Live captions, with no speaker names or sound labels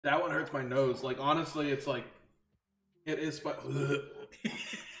That one hurts my nose. Like, honestly, it's like, it is, but.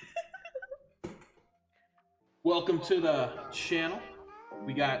 Welcome to the channel.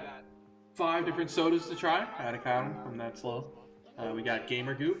 We got 5 different sodas to try. I had to count them. I'm that slow. We got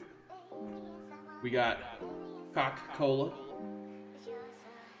Gamer Goop. We got Coca-Cola.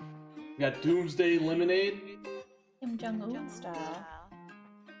 We got Doomsday Lemonade. Kim Jong-un style.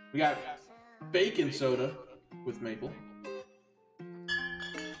 We got Bacon Soda with maple.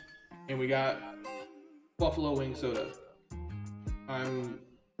 And we got Buffalo Wing Soda. I'm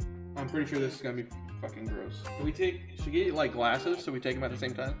pretty sure this is gonna be fucking gross. Should we get like glasses so we take them at the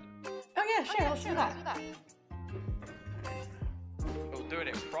same time? Oh yeah, sure, let's do that. We're doing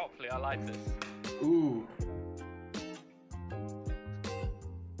it properly, I like this. Ooh.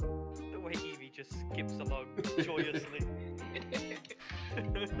 The way Evie just skips along joyously.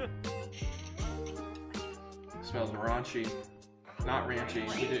 Smells raunchy. Not ranchy.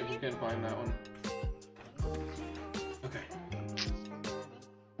 We couldn't find that one. Okay.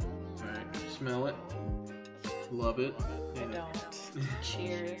 Alright, smell it. Love it. I don't.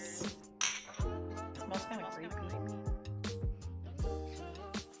 Cheers. It smells kind of creepy.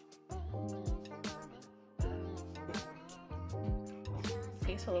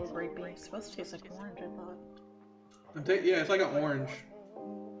 Tastes a little grapey. It's supposed to taste like orange, I thought. Yeah, it's like an orange.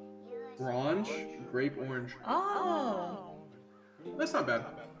 Orange? Grape orange. Oh! That's not bad.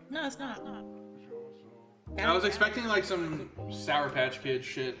 No, it's not. I was expecting like some Sour Patch Kid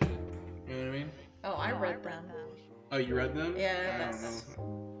shit. You know what I mean? Oh, I read them. Oh, you read them? Yeah, I don't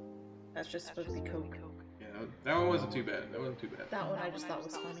know. that's just supposed to be Coke. Yeah, that one wasn't too bad. That wasn't too bad. That one I just thought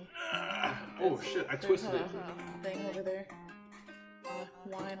was funny. Oh shit, I twisted it. Thing over there.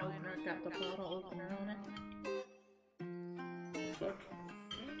 Wine opener, got the bottle opener on it. Fuck.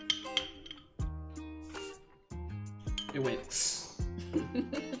 It went.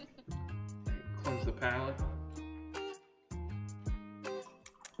 Cleanse the palate.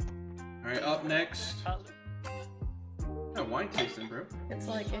 Alright, up next. That wine tasting, bro. It's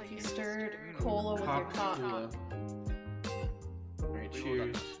like if you stirred cola with your coffee. Alright,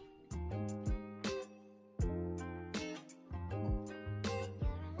 cheers.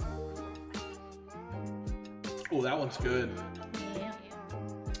 Oh, that one's good. Yeah.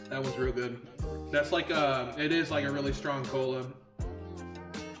 That one's real good. That's like it is like a really strong cola.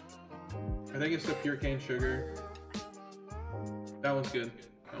 I think it's the pure cane sugar. That one's good.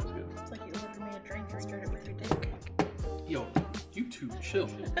 That one's good. It's like you ordered me a drink and stirred it with your dick. Yo, you two, chill.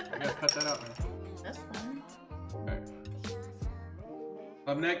 I gotta cut that out now. That's fine. Alright.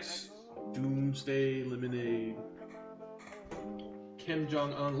 Up next, Doomsday Lemonade. Kim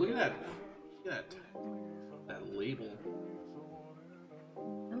Jong-un. Look at that. Look at that label.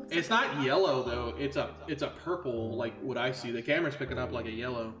 It's not yellow though. It's a purple, like what I see. The camera's picking up like a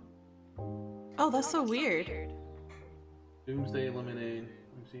yellow. Oh, that's so weird. Doomsday Lemonade.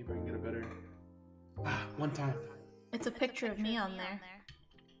 Let me see if I can get a better. Ah, one time. It's a picture of me on there.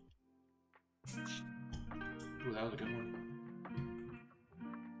 Ooh, that was a good one.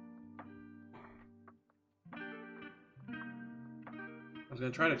 I was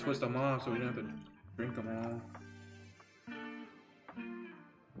gonna try to twist them off so we don't have to drink them all.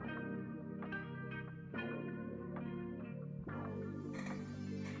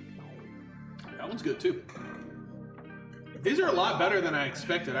 That one's good too. These are a lot better than I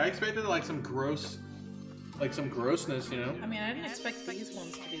expected. I expected like some grossness, you know? I mean, I didn't expect these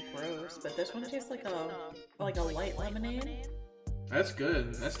ones to be gross, but this one tastes like a light lemonade. That's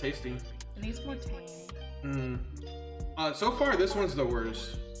good. That's tasty. It needs more tang. So far, this one's the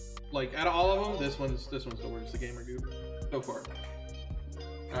worst. Like, out of all of them, this one's the worst. The Gamer Goop. So far.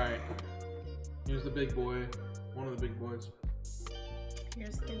 Alright. Here's the big boy. One of the big boys.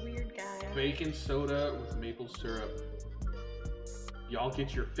 Here's the weird guy. Bacon soda with maple syrup. Y'all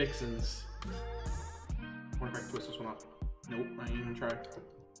get your fixins. I wonder if I can twist this one up. Nope, I ain't even try.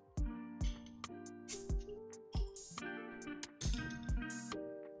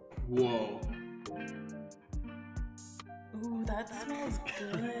 Whoa. Ooh, that smells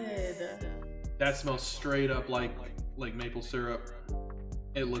good. That smells straight up like maple syrup.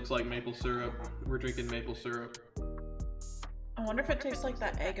 It looks like maple syrup. We're drinking maple syrup. I wonder if it tastes like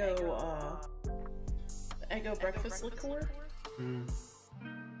that Eggo breakfast liqueur.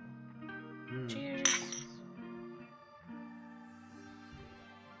 Cheers.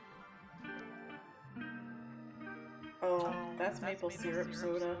 Oh, that's maple syrup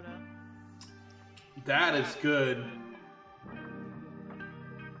soda. That is good.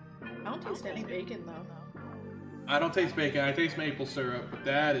 I don't taste any bacon though. I don't taste bacon, I taste maple syrup, but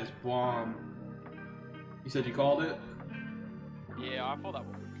that is bomb. You said you called it? Yeah, I thought that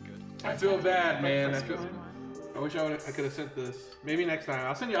would be I feel bad, man. I wish I could have sent this. Maybe next time.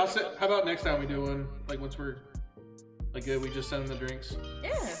 I'll send you. How about next time we do one? Like once we're like good, we just send them the drinks.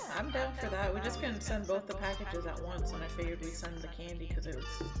 Yeah, I'm down for that. We just couldn't send both the packages at once, and I figured we'd send the candy because it was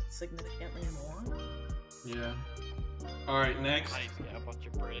significantly more. Yeah. All right, next. I need to get a bunch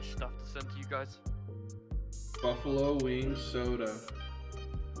of British stuff to send to you guys. Buffalo wing soda.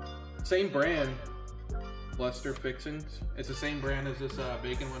 Same brand. Lester Fixins. It's the same brand as this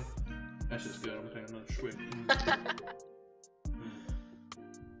bacon one. That's just good. I'm taking another swig.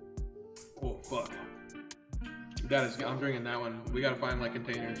 Oh fuck. That is. I'm drinking that one. We gotta find like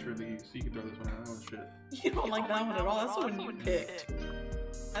containers for these, so you can throw this one out. Oh shit. You don't like that one at all. That's the one you picked.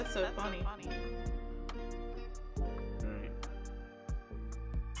 That's so funny. Alright.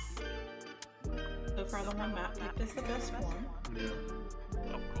 So far, the one Matt picked is the best one. Yeah.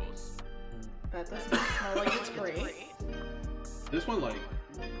 Of course. That doesn't smell like it's great. This one like.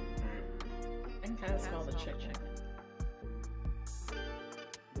 I can kind of smell the chicken.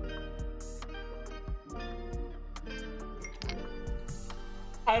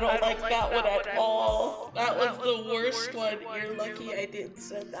 I don't like that one at all. That was the worst one. You're lucky I didn't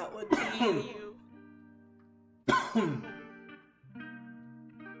send that one to you.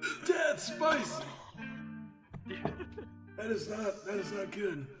 That's spicy. That is not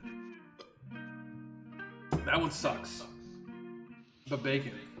good. That one sucks. The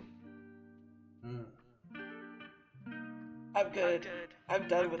bacon. I'm good. I'm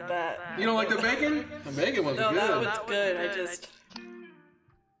done with that. You don't like the bacon? The bacon wasn't good. No, that one's good.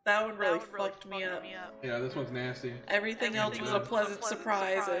 That one really fucked me up. Yeah, this one's nasty. Everything else was a pleasant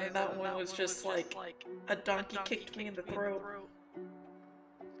surprise, and that one was just like a donkey kicked me in the throat.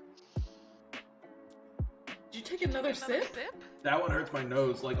 Did you take another sip? That one hurts my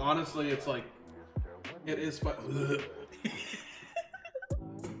nose. Like, honestly, it's like... It is spicy.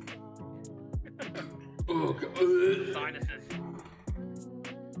 Oh, God. Sinuses.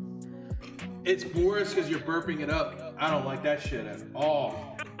 It's worse because you're burping it up. I don't like that shit at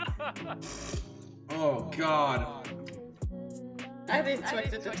all. Oh, God. I didn't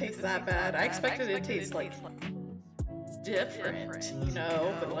expect it to taste that bad. I expected it to taste like different, you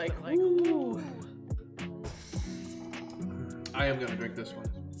know, but like, ooh. I am gonna drink this one.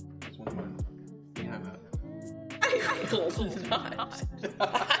 This one's mine. You can have that. I will not.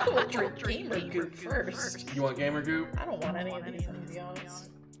 I will drink Gamer Goop first. You want Gamer Goop? I don't want any of these, to be honest.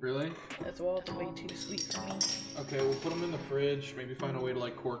 Really? That's way too sweet for me. Okay, we'll put them in the fridge. Maybe find a way to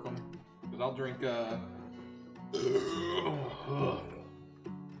like cork them. Cause I'll drink. I'll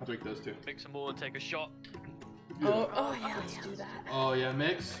drink those two. Mix them all and take a shot. Oh yeah, let's do that. Oh yeah,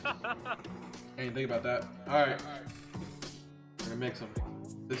 mix. I didn't think about that. All right, we're gonna mix them.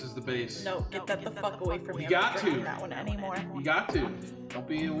 This is the base. No, get that the fuck away from me. You got I'm not to. drinking that one anymore. You got to. Don't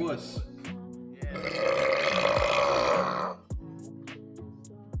be a wuss.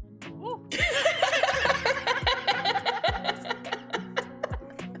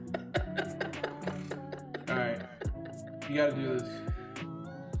 All right, you gotta do this.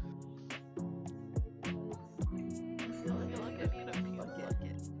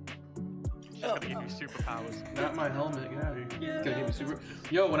 Give you superpowers. Not my helmet. Get out of here. Yeah. Gotta give me super.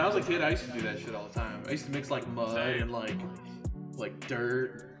 Yo, when I was a kid, I used to do that shit all the time. I used to mix like mud Same. and like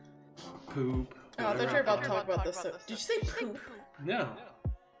dirt, poop. Oh, I thought you were about to talk about this. Did you say poop? No.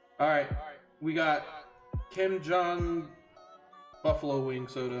 All right, we got Kim Jong Buffalo Wing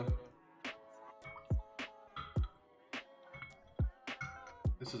Soda.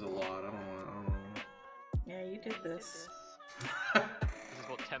 This is a lot. I don't know. Yeah, you did this. This is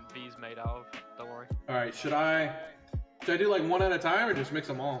what temp V's made out of. Don't worry. All right, should I do like one at a time or just mix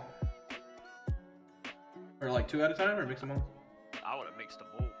them all? Or like two at a time or mix them all? I would have mixed them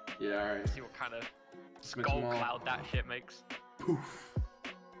all. Yeah, all right. See what kind of Mix skull them all. cloud that shit makes. Poof.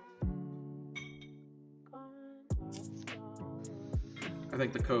 I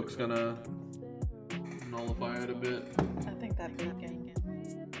think the Coke's gonna nullify it a bit. I think that bacon.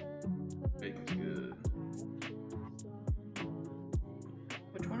 Bacon's good.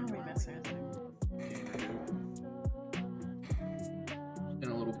 Which one are we missing?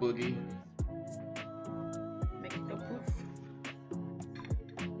 And a little boogie. Make it go poof.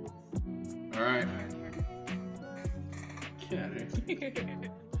 All right. Get out of here.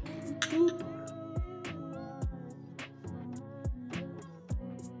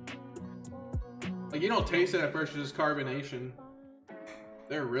 Like, you don't taste it at first, it's just carbonation.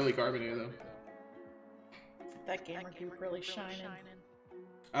 They're really carbonated though. That Gamer Goop really shining.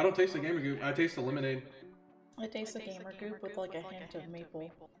 I don't taste the Gamer Goop, I taste the lemonade. I taste the Gamer Goop with like a hint of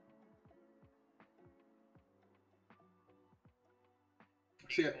maple.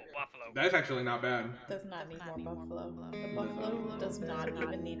 See, more buffalo. that's actually not bad. Does not need more buffalo. The buffalo does not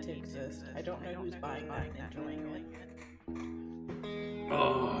even need to exist. I don't know who's buying that and enjoying it.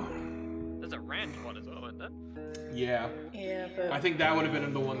 Oh. There's a ranch one as well, isn't there? Yeah. Yeah, but I think that would have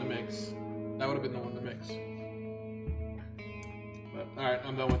been the one to mix. That would have been the one to mix. But, alright,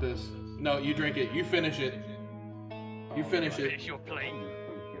 I'm done with this. No, you drink it. You finish it. You finish it. Finish your plate.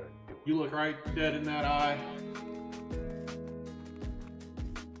 You look right dead in that eye.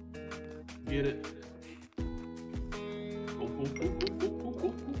 Get it.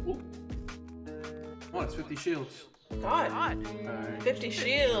 Oh, it's 50 shields. God, Alright. 50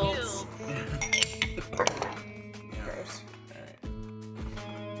 shields. Gross. Alright.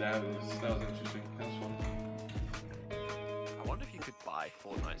 That was interesting. That was fun. I wonder if you could buy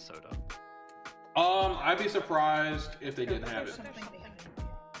Fortnite soda. I'd be surprised if they didn't have There's it. something behind me.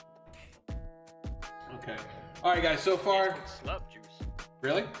 Okay. Alright guys, so far. Slurp juice.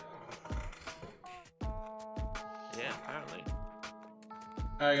 Really? Yeah, apparently.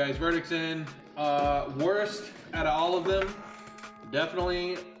 Alright guys, verdict's in. Worst out of all of them,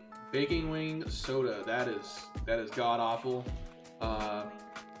 definitely Baking Wing Soda. That is god awful.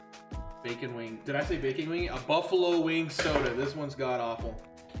 Bacon Wing. Did I say Baking Wing? A Buffalo Wing Soda. This one's god awful.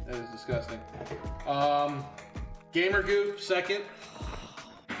 That is disgusting. Gamer Goop second.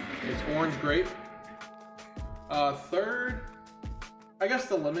 It's orange grape. Third, I guess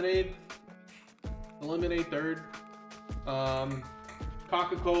the lemonade. The lemonade third.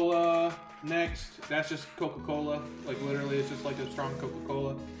 Coca-Cola next. That's just Coca-Cola. Like literally, it's just like a strong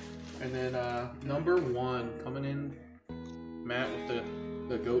Coca-Cola. And then number one coming in, Matt with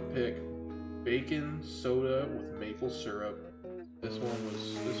the goat pick, bacon soda with maple syrup. This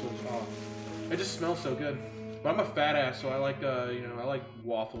one's off. It just smells so good. But I'm a fat ass, so I like I like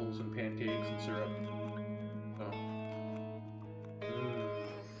waffles and pancakes and syrup. So.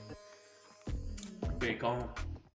 Bacon.